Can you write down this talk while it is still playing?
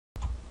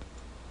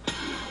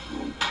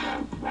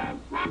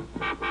Hey,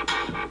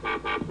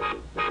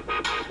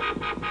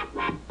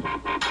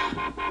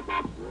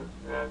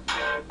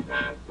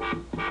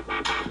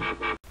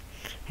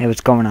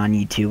 what's going on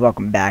YouTube?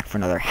 Welcome back for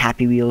another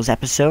Happy Wheels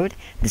episode.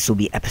 This will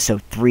be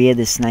episode 3 of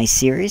this nice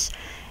series.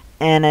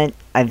 And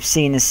I've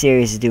seen this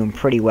series is doing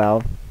pretty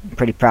well. I'm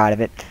pretty proud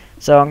of it.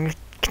 So I'm going to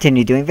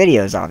continue doing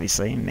videos,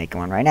 obviously. I'm making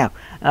one right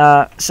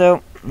now.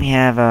 So we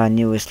have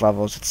newest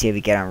levels. Let's see if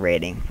we get on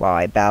rating while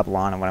I babble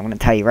on what I'm going to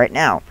tell you right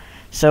now.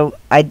 So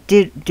I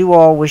do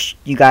all wish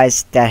you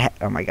guys that...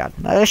 oh my god.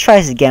 Let's try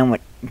this again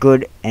with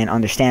good and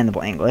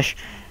understandable English.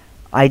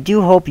 I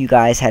do hope you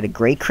guys had a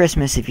great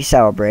Christmas if you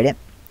celebrate it.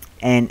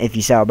 And if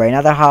you celebrate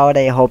another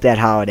holiday, I hope that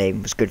holiday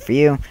was good for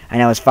you. I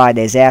know it's 5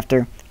 days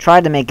after.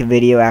 Tried to make a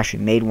video,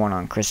 actually made one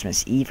on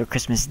Christmas Eve or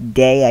Christmas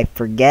Day, I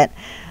forget.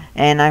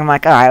 And I'm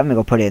like, alright, let me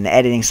go put it in the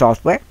editing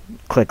software.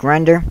 Click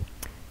render.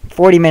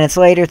 40 minutes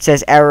later, it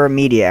says error,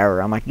 media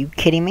error. I'm like, you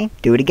kidding me?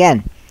 Do it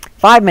again.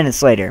 5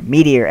 minutes later,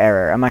 media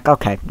error. I'm like,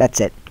 okay, that's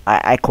it.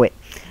 I quit.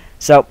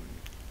 So,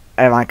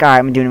 I'm like, alright,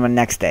 I'm doing it the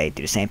next day.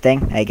 Do the same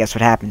thing. Hey, guess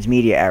what happens?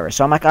 Media error.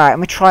 So I'm like, alright, I'm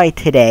going to try it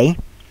today.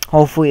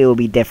 Hopefully it will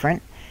be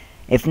different.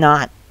 If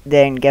not,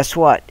 then guess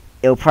what?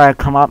 It'll probably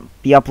come up,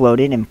 be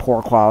uploaded in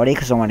poor quality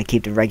because I want to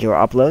keep the regular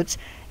uploads.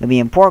 It'll be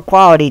in poor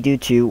quality due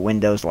to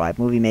Windows Live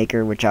Movie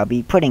Maker, which I'll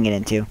be putting it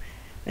into.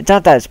 It's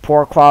not that it's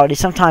poor quality.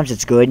 Sometimes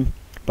it's good,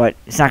 but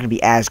it's not going to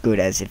be as good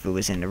as if it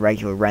was in the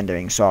regular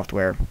rendering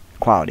software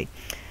quality.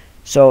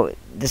 So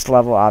this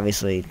level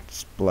obviously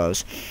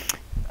blows.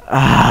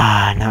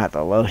 Not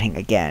the loading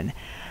again.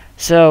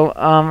 So,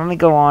 let me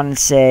go on and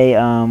say,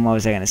 what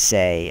was I going to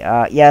say?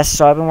 Yes,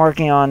 so I've been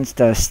working on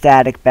the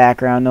static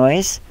background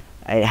noise.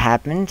 It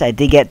happened. I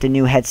did get the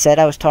new headset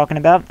I was talking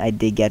about. I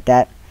did get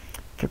that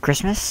for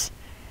Christmas.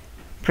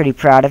 Pretty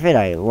proud of it.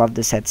 I love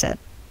this headset.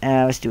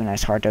 And let's do a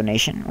nice heart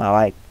donation while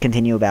I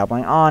continue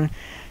babbling on.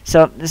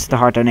 So, this is the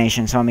heart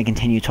donation, so let me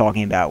continue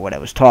talking about what I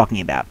was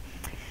talking about.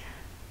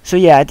 So,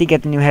 yeah, I did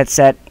get the new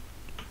headset.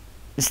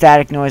 The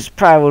static noise is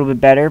probably a little bit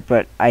better,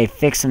 but I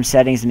fixed some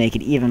settings to make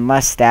it even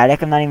less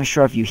static. I'm not even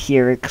sure if you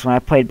hear it, because when I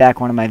played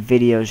back one of my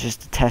videos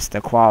just to test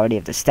the quality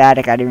of the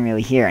static, I didn't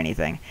really hear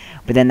anything.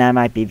 But then that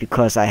might be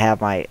because I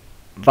have my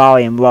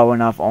volume low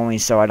enough only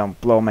so I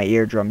don't blow my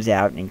eardrums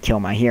out and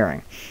kill my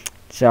hearing.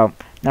 So,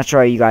 not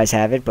sure how you guys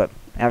have it, but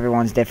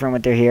everyone's different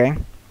with their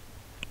hearing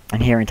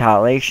and hearing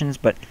tolerations,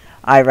 but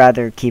I'd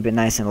rather keep it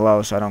nice and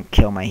low so I don't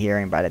kill my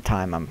hearing by the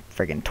time I'm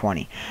friggin'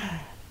 20.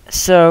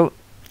 So,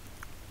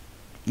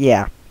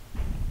 yeah.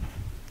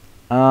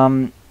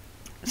 So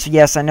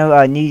yes, I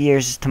know New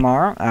Year's is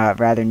tomorrow.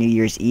 Rather New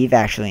Year's Eve,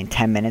 actually, in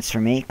 10 minutes for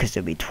me, because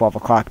it'll be 12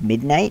 o'clock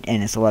midnight,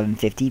 and it's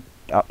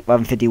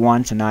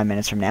 11:51, so 9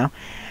 minutes from now.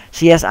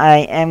 So yes, I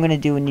am going to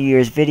do a New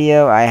Year's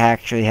video. I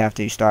actually have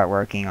to start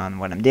working on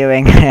what I'm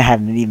doing. I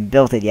haven't even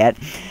built it yet.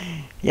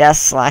 Yes,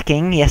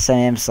 slacking. Yes, I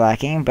am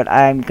slacking, but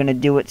I'm going to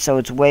do it so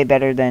it's way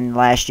better than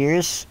last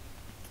year's.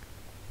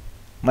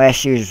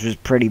 Last year's was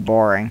pretty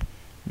boring.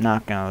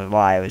 Not gonna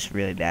lie, it was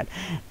really bad.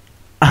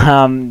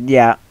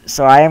 Yeah,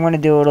 so I am gonna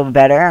do a little bit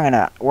better. I'm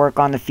gonna work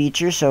on the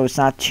feature so it's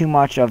not too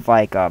much of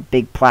like a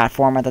big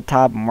platform at the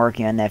top. I'm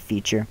working on that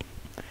feature.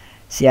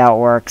 See how it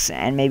works,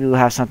 and maybe we'll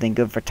have something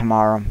good for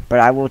tomorrow.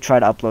 But I will try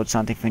to upload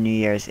something for New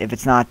Year's. If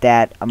it's not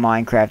that, a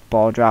Minecraft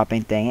ball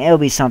dropping thing, it'll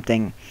be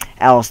something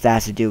else that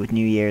has to do with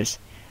New Year's.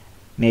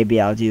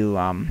 Maybe I'll do,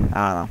 I don't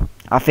know.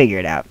 I'll figure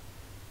it out.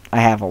 I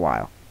have a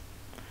while.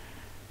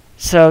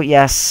 So,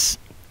 yes.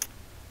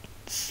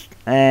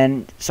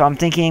 And so I'm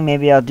thinking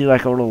maybe I'll do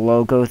like a little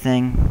logo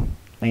thing.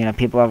 You know,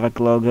 people have like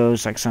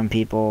logos, like some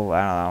people,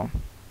 I don't know.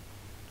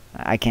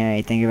 I can't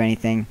really think of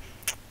anything.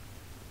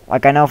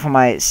 Like I know for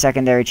my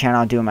secondary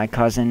channel I'll do with my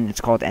cousin, it's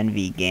called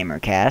NV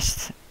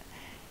Gamercast.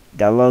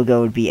 The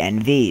logo would be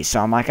NV. So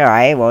I'm like,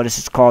 alright, well this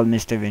is called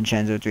Mr.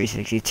 Vincenzo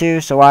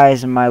 362, so why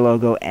isn't my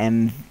logo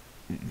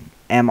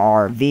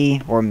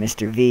MRV or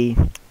Mr. V?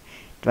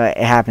 But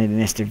it happened to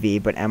be Mr. V,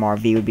 but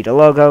MRV would be the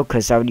logo,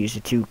 because I would use the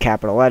 2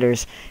 capital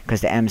letters,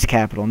 because the M's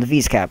capital and the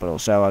V's capital.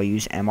 So I'll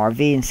use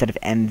MRV instead of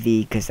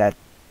MV, because that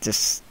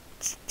just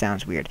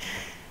sounds weird.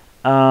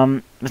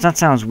 It's not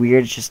sounds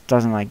weird, it just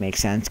doesn't, like, make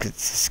sense, because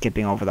it's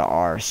skipping over the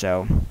R,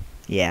 so,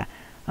 yeah.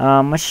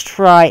 Let's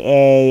try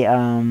a,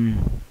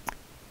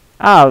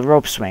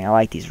 rope swing. I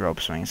like these rope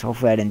swings.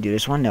 Hopefully I didn't do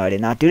this one. No, I did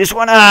not do this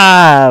one.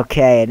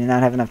 Okay, I did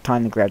not have enough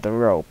time to grab the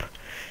rope.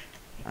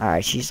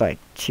 Alright, she's like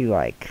too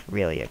like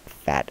really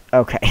fat.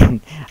 Okay,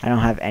 I don't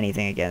have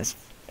anything against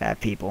fat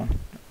people.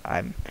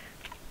 I'm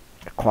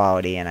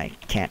equality and I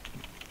can't.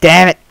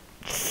 Damn it!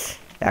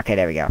 Okay,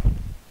 there we go.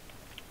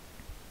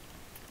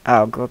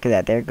 Oh, look at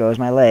that. There goes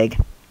my leg.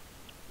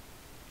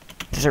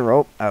 Is this a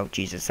rope? Oh,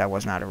 Jesus, that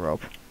was not a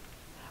rope.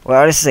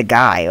 Well, this is a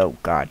guy. Oh,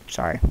 God,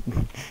 sorry.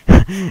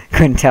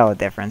 Couldn't tell the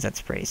difference.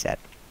 That's pretty sad.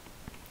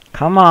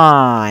 Come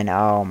on!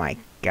 Oh, my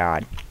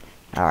God.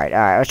 Alright,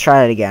 let's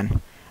try that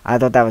again. I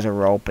thought that was a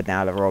rope, but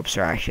now the ropes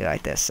are actually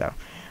like this, so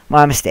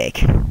my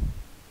mistake.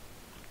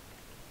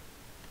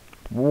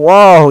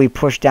 Whoa, he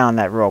pushed down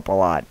that rope a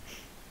lot.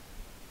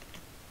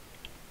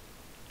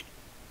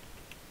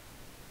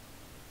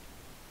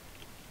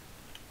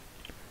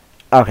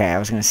 Okay, I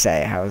was gonna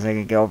say, how was I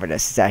gonna go over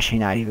this? It's actually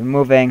not even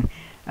moving.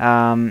 Did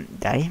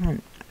I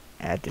even...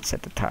 I did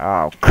set the time.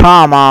 Oh,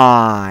 come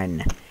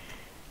on!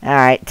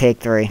 Alright, take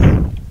 3.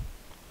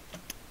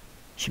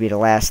 Should be the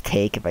last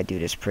take if I do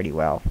this pretty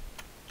well.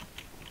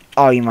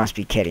 Oh, you must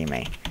be kidding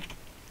me.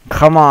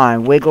 Come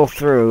on, wiggle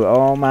through.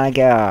 Oh my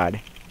god.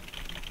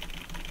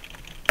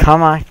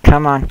 Come on,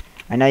 come on.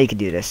 I know you can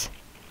do this.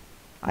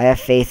 I have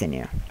faith in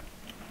you.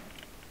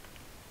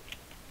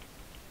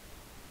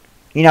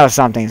 You know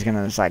something's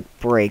gonna just, like,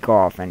 break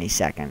off any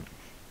second.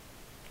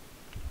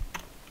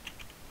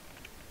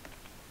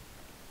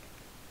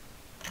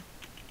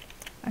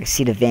 I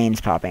see the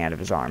veins popping out of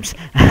his arms.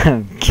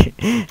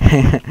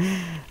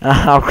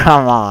 Oh,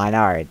 come on.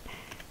 Alright.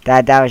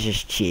 That was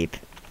just cheap.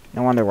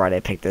 No wonder why they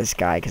picked this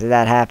guy, because if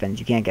that happens,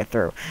 you can't get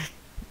through.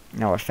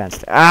 No offense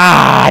to...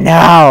 Ah,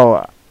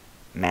 no!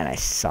 Man, I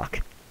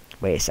suck.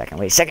 Wait a second,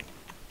 wait a second.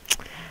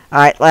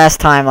 Alright, last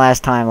time,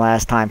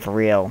 for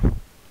real.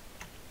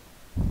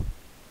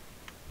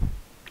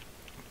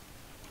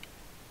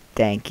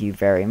 Thank you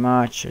very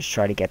much. Let's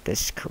try to get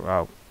this...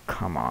 Oh,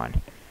 come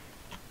on.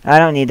 I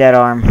don't need that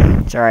arm.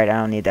 It's alright, I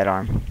don't need that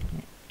arm.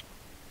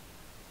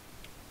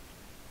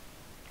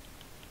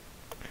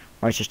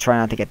 Let's just try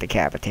not to get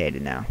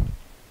decapitated now.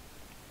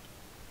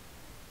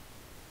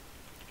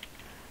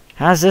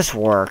 How does this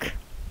work?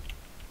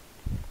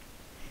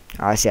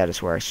 Oh, I see how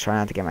this works. Try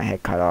not to get my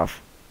head cut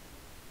off.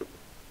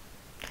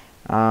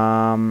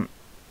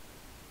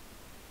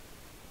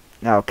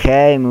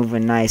 Okay,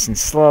 moving nice and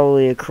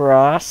slowly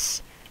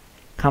across.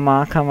 Come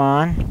on, come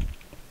on.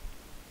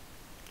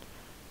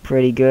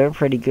 Pretty good,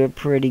 pretty good,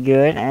 pretty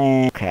good.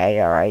 And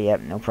okay, alright,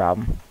 yep, no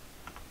problem.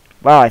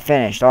 Wow, I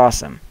finished.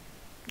 Awesome.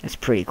 That's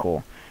pretty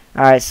cool.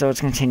 Alright, so let's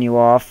continue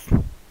off.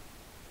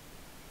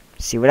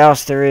 See what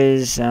else there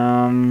is.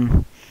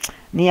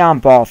 Neon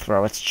ball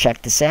throw. Let's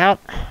check this out.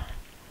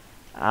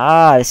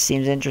 Ah, this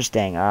seems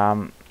interesting.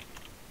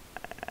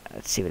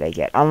 Let's see what I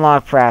get.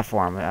 Unlock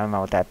platform. I don't know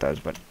what that does,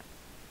 but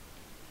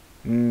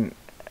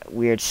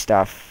weird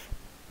stuff.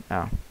 Oh,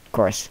 of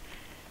course.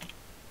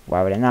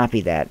 Why would it not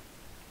be that?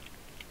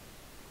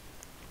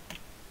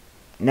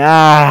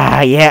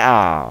 Nah, yeah.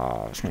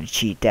 Oh, I was gonna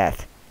cheat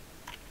death.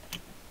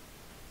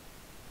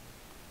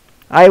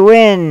 I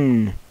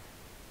win!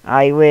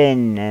 I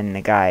win! And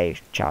the guy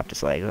chopped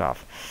his legs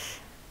off.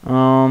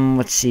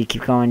 Let's see,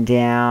 keep going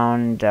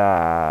down.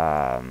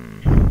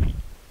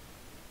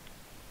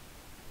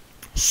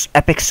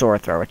 Epic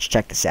sword throw. Let's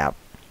check this out.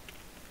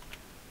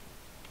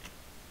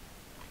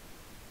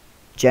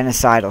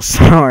 Genocidal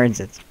swords.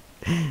 It's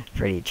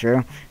pretty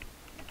true.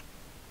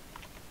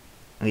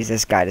 At least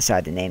this guy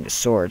decided to name the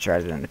swords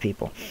rather than the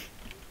people.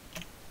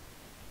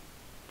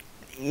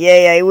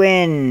 Yay, I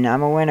win!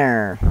 I'm a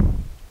winner.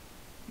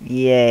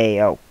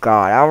 Yay, oh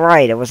god.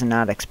 Alright, I was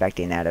not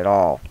expecting that at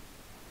all.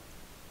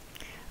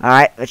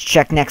 Alright, let's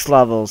check next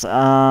levels.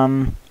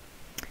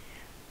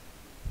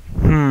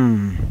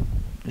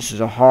 This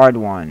is a hard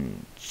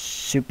one.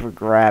 Super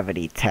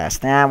gravity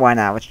test. Nah, why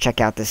not? Let's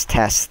check out this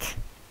test.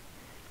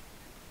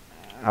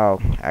 Oh,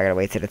 I gotta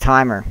wait to the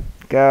timer.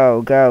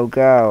 Go, go,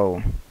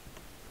 go.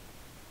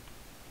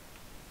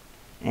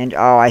 And,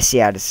 oh, I see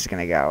how this is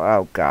gonna go.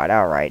 Oh, God,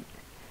 alright.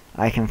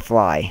 I can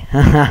fly.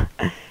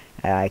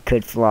 I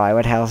could fly.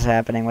 What hell's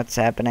happening? What's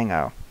happening?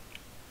 Oh.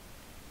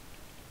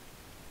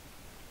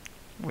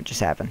 What just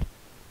happened?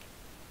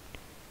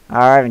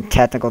 Having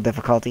technical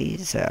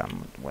difficulties.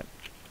 What?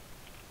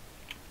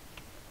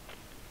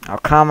 Oh,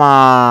 come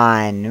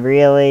on.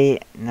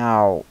 Really?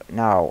 No.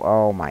 No.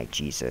 Oh, my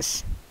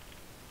Jesus.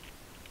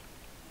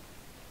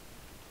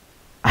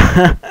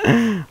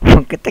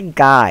 Look at the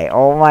guy.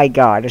 Oh my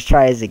god. Let's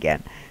try this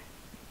again.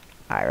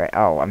 Alright.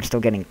 Oh, I'm still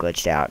getting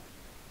glitched out.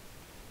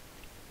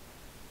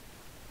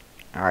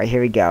 Alright,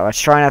 here we go. Let's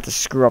try not to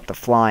screw up the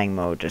flying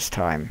mode this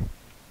time.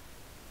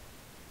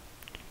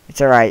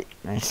 It's alright.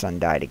 My son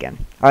died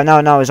again. Oh,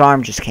 no, his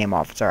arm just came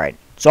off. It's alright.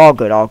 It's all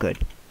good, all good.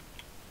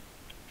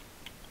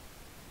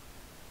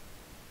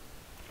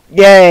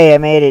 Yay, I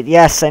made it.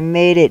 Yes, I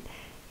made it.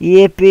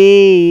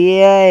 Yippee!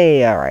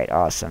 Yay! Alright,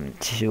 awesome.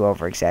 Too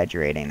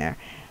over-exaggerating there.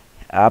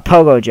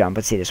 Pogo jump.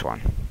 Let's see this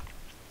one.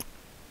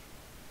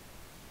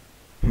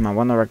 I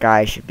wonder what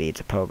guy should be.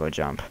 It's a pogo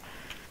jump.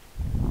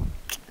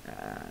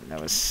 That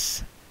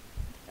was...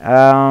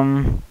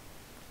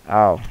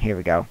 Oh, here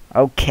we go.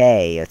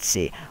 Okay, let's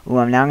see. Ooh,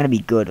 I'm now going to be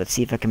good. Let's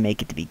see if I can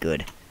make it to be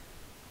good.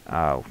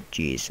 Oh,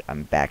 jeez.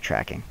 I'm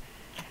backtracking.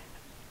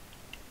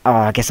 Oh,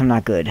 I guess I'm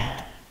not good.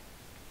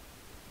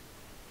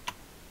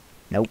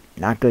 Nope,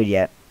 not good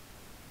yet.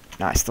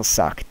 No, I still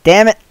suck.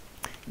 Damn it!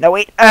 No,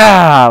 wait.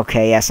 Ah,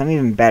 okay, yes, I'm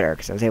even better,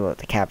 because I was able to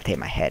decapitate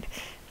my head.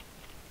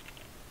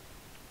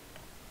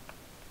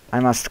 I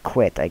must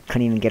quit. I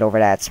couldn't even get over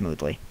that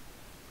smoothly.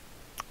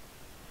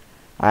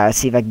 Alright, let's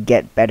see if I can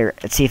get better.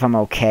 Let's see if I'm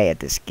okay at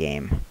this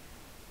game.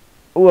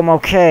 Ooh, I'm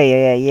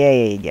okay.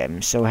 Yeah.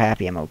 I'm so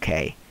happy I'm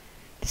okay.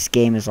 This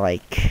game is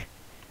like...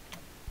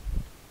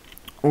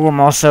 Ooh, I'm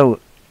also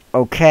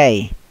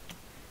okay.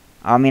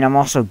 I mean, I'm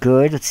also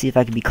good. Let's see if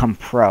I can become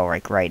pro,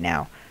 like, right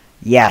now.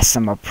 Yes,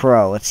 I'm a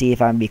pro. Let's see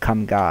if I can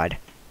become God.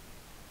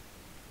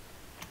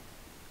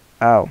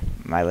 Oh,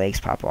 my legs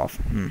pop off.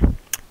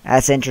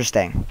 That's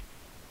interesting.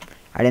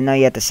 I didn't know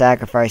you had to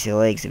sacrifice your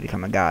legs to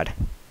become a god.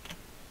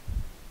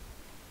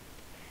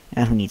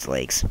 And who needs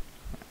legs?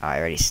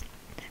 Who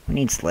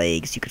needs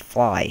legs? You could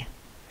fly.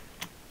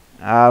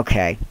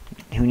 Okay.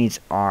 Who needs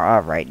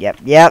arm? Alright, yep,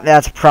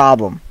 that's a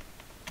problem.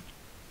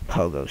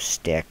 Pogo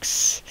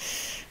sticks.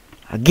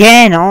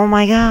 Again! Oh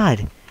my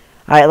god!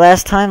 Alright,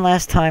 last time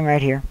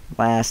right here.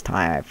 Last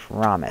time, I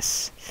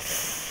promise.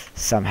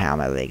 Somehow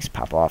my legs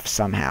pop off.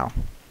 Somehow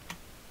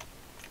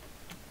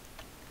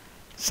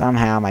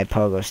my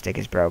pogo stick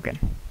is broken.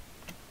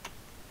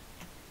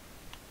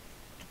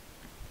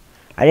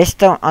 I just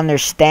don't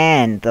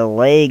understand the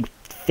leg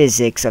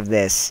physics of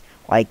this.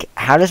 Like,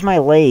 how does my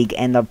leg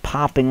end up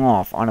popping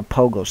off on a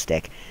pogo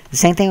stick? The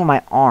same thing with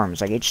my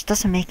arms. Like, it just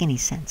doesn't make any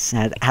sense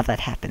how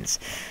that happens.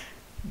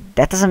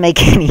 That doesn't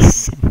make any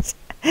sense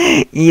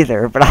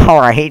either, but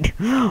alright.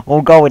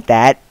 We'll go with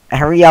that.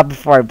 Hurry up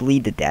before I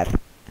bleed to death.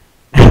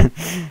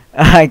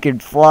 I can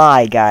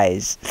fly,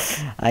 guys.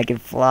 I can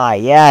fly.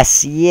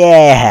 Yes,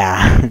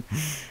 yeah.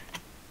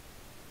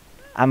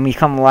 I'm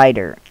become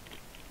lighter.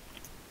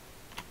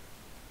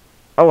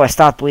 Oh, I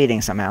stopped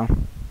bleeding somehow.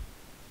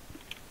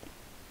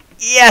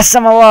 Yes,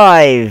 I'm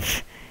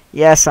alive.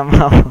 Yes,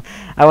 I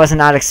was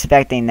not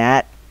expecting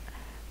that,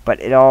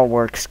 but it all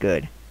works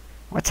good.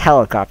 What's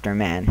helicopter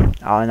man?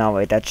 Oh no,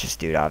 wait, that's just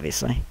dude,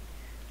 obviously.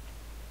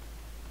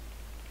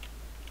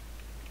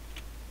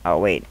 Oh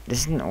wait,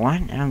 this isn't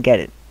what? I don't get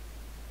it.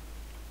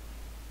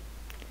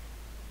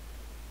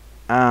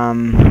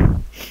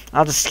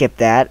 I'll just skip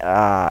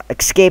that.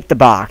 Escape the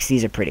box.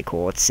 These are pretty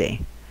cool. Let's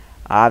see.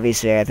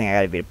 Obviously, I think I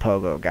gotta be the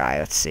pogo guy.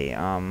 Let's see.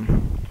 Oh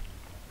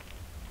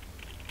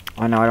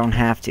no, I don't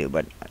have to,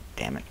 but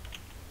damn it.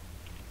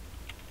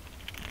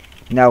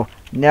 No,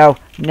 no,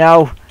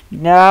 no,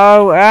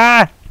 no!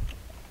 Ah!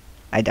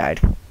 I died.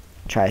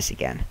 Try this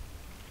again.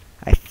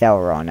 I fell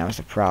wrong. That was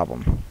the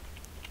problem.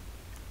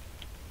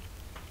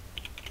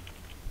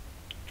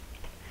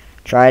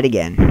 Try it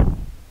again.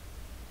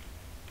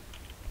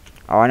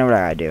 Oh, I know what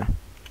I gotta do.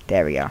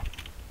 There we go.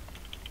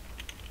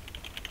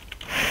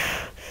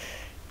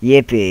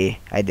 Yippee.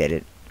 I did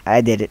it. I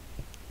did it.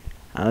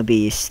 I'm a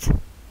beast.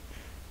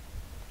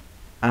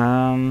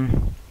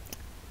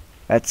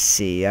 Let's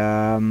see.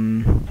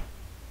 Pogo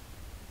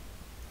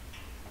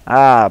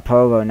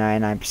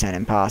 99%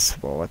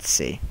 impossible. Let's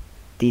see.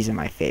 These are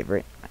my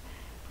favorite.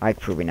 I like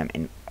proving them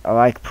I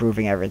like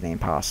proving everything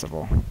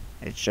impossible.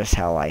 It's just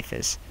how life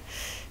is.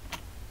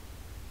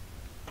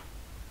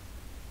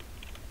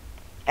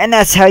 And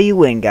that's how you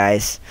win,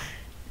 guys.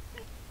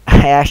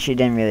 I actually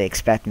didn't really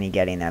expect me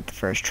getting that the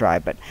first try,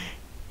 but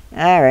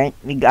alright,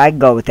 I'd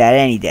go with that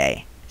any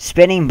day.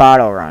 Spinning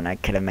bottle run, I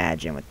could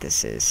imagine what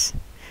this is.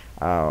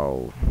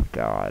 Oh,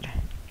 God.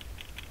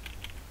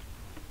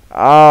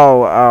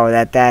 Oh,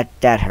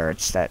 that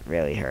hurts. That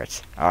really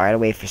hurts. Alright, I'll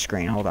wait for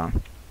screen. Hold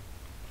on.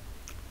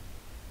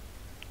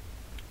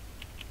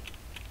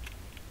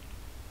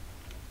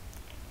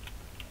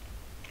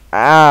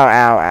 Ow,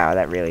 ow, ow.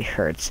 That really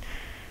hurts.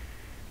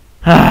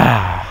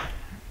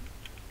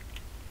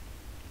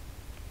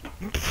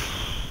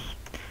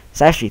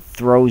 This actually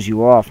throws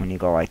you off when you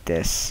go like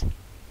this.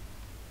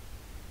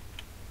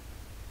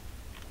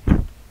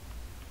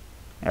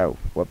 Oh,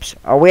 whoops.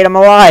 Oh, wait, I'm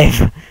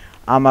alive!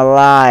 I'm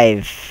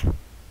alive.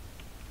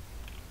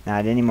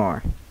 Not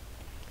anymore.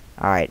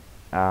 Alright,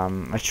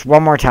 let's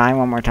one more time,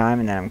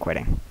 and then I'm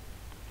quitting.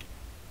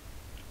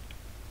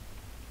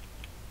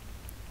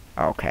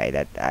 Okay,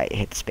 that I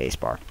hit the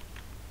spacebar.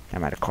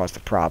 That might have caused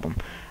a problem.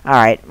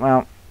 Alright,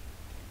 well,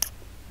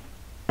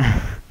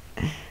 I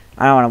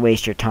don't want to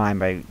waste your time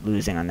by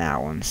losing on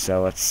that one,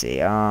 so let's see.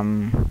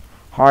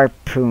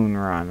 Harpoon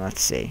run,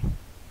 let's see.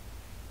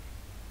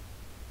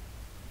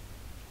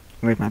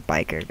 Where's my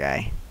biker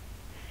guy?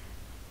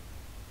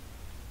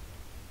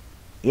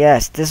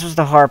 Yes, this was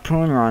the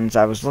harpoon runs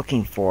I was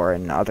looking for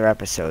in other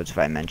episodes, if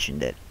I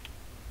mentioned it.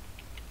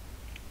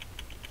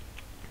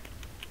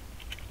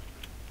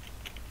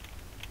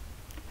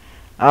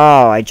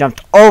 Oh, I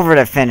jumped over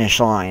the finish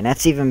line.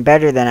 That's even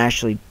better than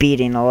actually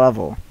beating the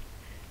level.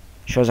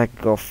 Shows I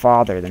could go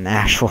farther than the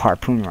actual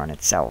harpoon run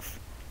itself.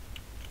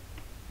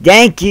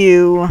 Thank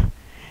you!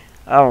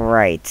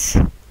 Alright.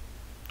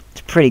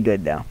 It's pretty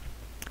good, though.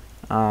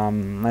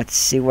 Let's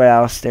see what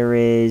else there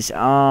is.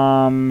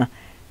 Epic.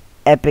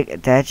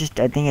 I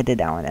think I did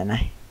that one, didn't I?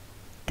 I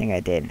think I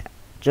did.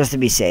 Just to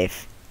be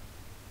safe.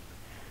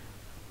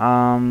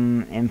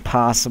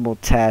 Impossible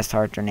test,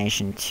 Heart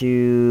Donation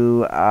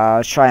 2.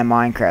 Let's try a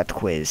Minecraft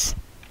quiz.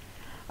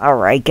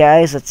 Alright,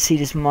 guys, let's see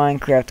this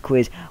Minecraft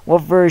quiz.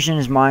 What version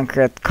is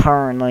Minecraft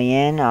currently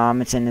in?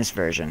 It's in this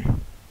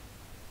version.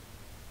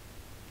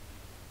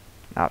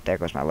 Oh, there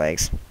goes my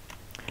legs.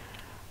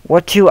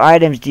 What 2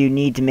 items do you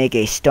need to make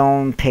a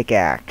stone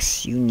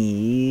pickaxe? You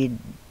need...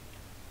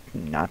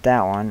 not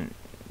that one.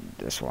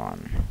 This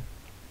one.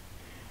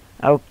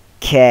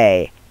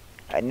 Okay.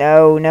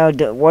 No,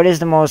 what is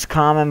the most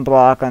common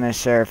block on the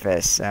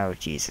surface? Oh,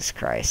 Jesus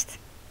Christ.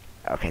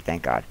 Okay,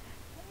 thank God.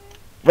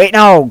 Wait,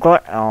 no!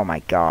 Oh my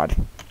God.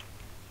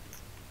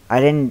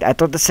 I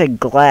thought this said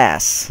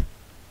glass.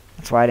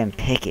 That's why I didn't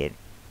pick it.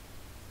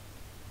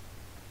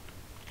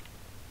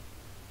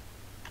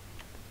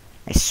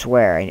 I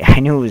swear, I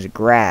knew it was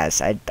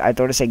grass. I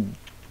thought it said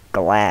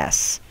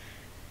glass.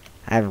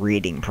 I have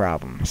reading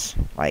problems,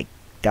 like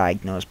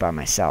diagnosed by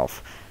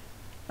myself.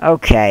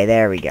 Okay,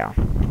 there we go.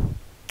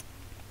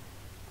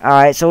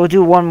 Alright, so we'll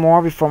do one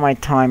more before my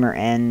timer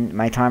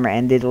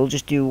ended. We'll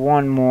just do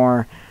one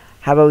more.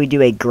 How about we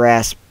do a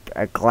glass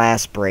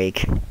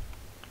break?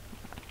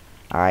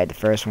 Alright, the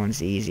first one's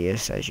the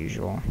easiest, as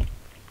usual.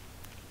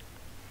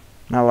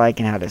 Not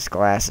liking how this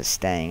glass is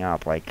staying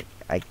up. Like,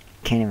 I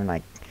can't even,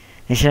 like...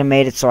 They should have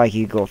made it so I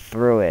could go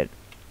through it.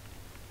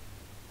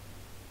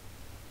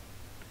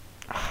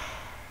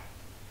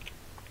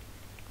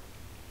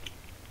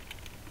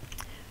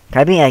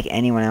 Can I be like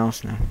anyone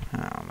else now?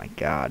 Oh my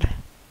God.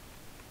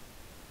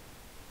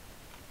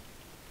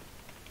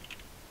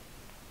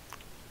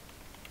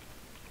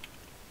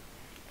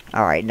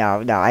 Alright,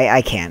 no,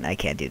 I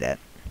can't do that.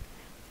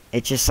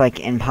 It's just like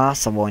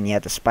impossible when you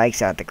have the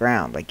spikes out the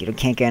ground. Like, you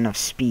can't get enough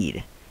speed.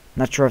 I'm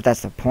not sure if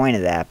that's the point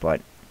of that,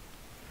 but...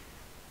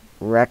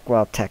 Wreck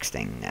while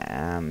texting.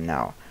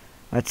 No.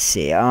 Let's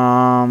see,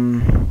 let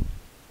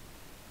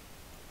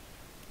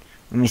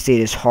me see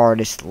this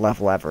hardest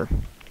level ever.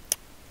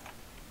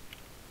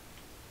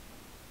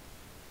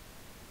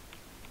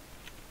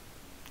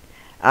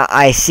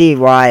 I see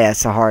why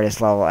that's the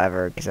hardest level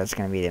ever, because that's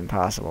going to be the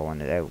impossible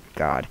one. Oh,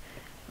 God.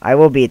 I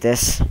will beat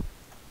this.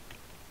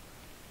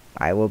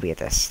 I will beat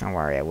this. Don't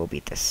worry, I will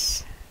beat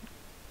this.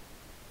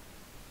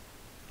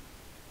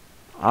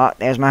 Oh,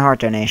 there's my heart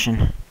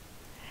donation.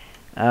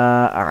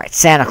 Alright,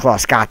 Santa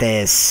Claus got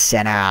this.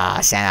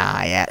 Santa,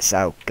 yes.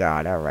 Oh,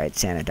 God, alright,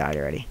 Santa died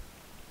already.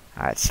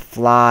 Alright, let's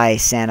fly,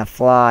 Santa,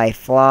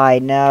 fly,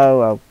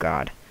 no. Oh,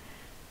 God.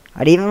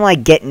 I'd even,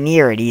 like, get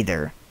near it,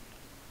 either.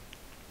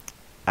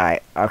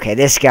 Alright, okay,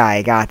 this guy,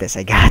 I got this.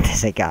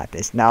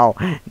 No,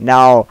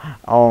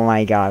 oh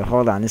my God,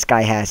 hold on, this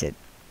guy has it.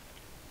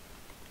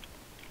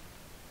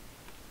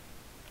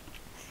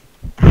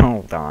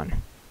 Hold on.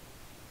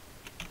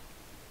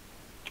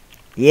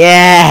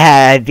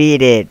 Yeah, I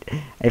beat it.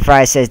 It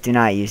probably says do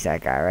not use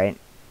that guy, right?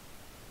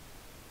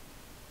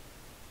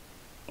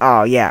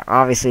 Oh, yeah,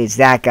 obviously it's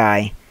that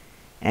guy.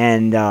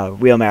 And,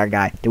 wheelchair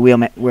guy. The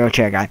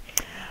wheelchair guy.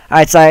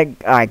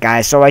 Alright,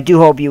 guys, so I do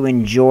hope you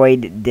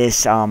enjoyed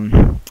this,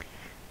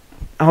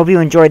 I hope you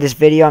enjoyed this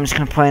video. I'm just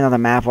going to play another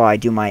map while I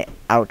do my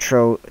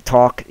outro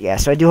talk. Yeah,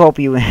 so I do hope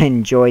you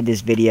enjoyed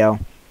this video.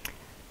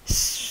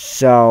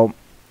 So,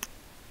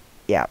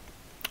 yeah,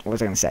 what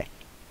was I going to say?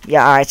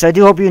 Yeah, alright, so I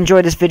do hope you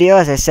enjoyed this video,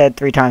 as I said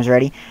 3 times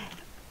already.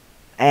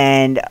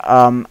 And,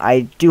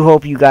 I do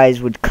hope you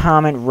guys would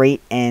comment,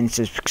 rate, and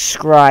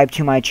subscribe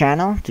to my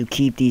channel to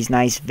keep these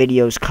nice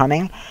videos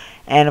coming.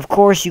 And, of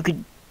course, you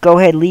could go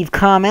ahead and leave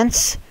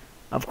comments,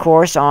 of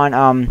course,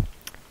 on,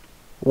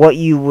 what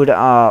you would,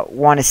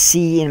 want to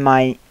see in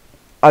my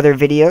other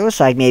videos,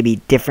 like maybe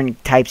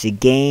different types of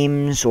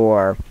games,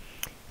 or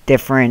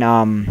different,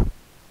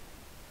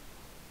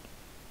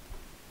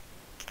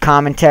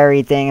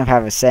 commentary thing of how I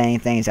was saying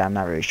things. I'm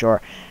not really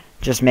sure.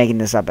 Just making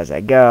this up as I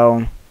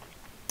go.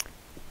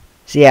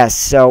 So yes,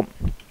 so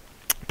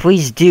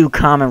please do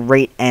comment,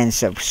 rate, and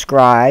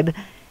subscribe.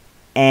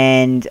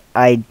 And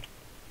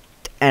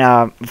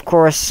of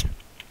course,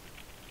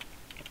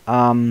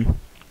 I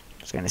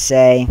was gonna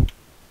say,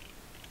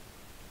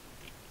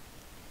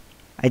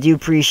 I do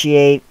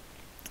appreciate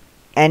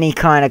any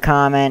kind of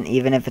comment,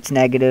 even if it's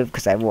negative,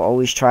 because I will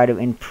always try to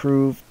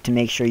improve to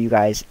make sure you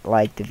guys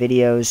like the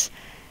videos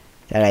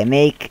that I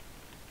make.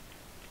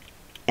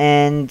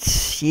 And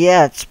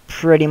yeah, it's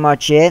pretty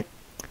much it.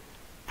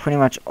 Pretty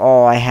much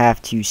all I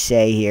have to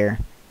say here.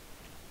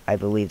 I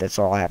believe that's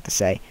all I have to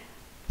say.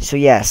 So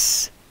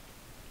yes.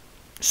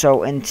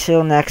 So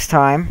until next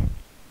time.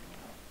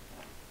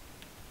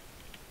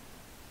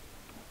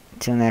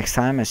 As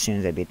soon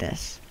as I beat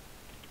this.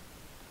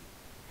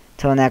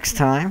 Till next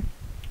time.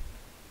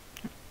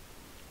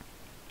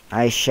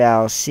 I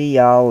shall see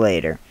y'all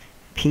later.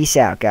 Peace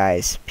out,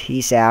 guys.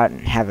 Peace out,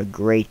 and have a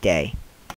great day.